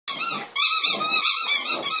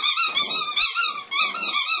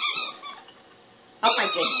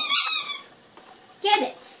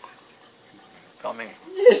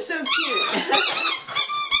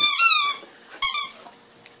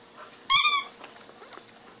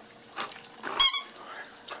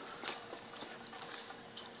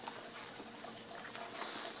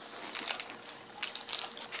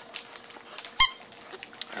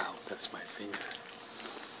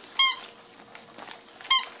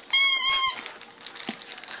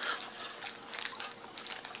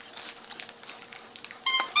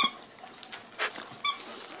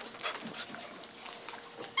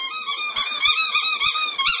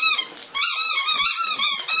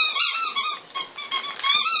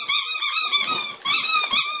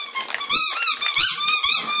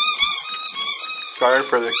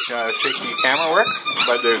sorry for the shaky camera work,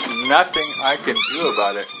 but there's nothing I can do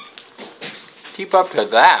about it. Keep up to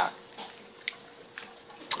that.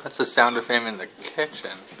 That's the sound of him in the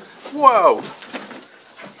kitchen. Whoa!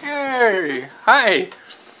 Hey! Hi!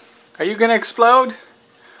 Are you gonna explode?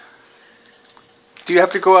 Do you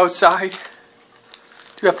have to go outside?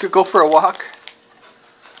 Do you have to go for a walk?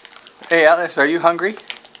 Hey Atlas, are you hungry?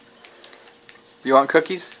 You want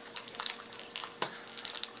cookies?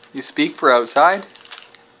 You speak for outside?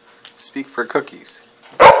 Speak for cookies.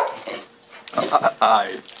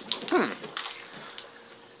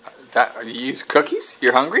 You use cookies?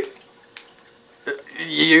 You're hungry?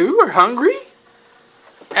 You are hungry?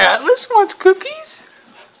 Atlas wants cookies?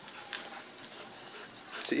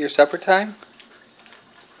 Is it your supper time?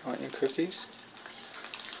 Want your cookies?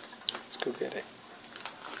 Let's go get it.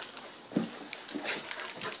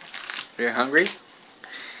 Are you hungry?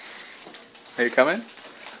 Are you coming?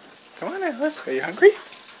 Come on, Atlas. Are you hungry?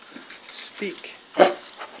 Speak.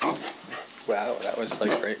 Wow, that was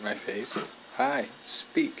like right in my face. Hi,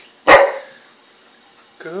 speak.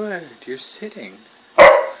 Good, you're sitting.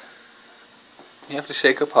 You have to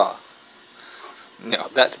shake a paw. No,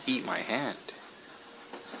 that's eat my hand.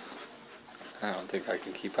 I don't think I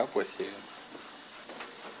can keep up with you.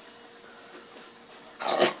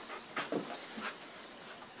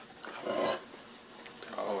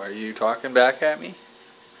 Oh, are you talking back at me?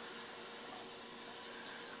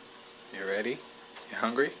 You ready? You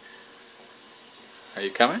hungry? Are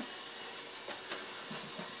you coming?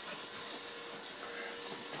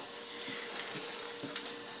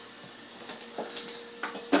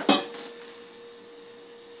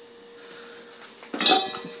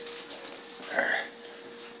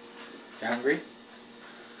 You hungry?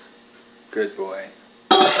 Good boy.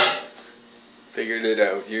 Figured it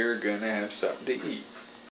out. You're gonna have something to eat.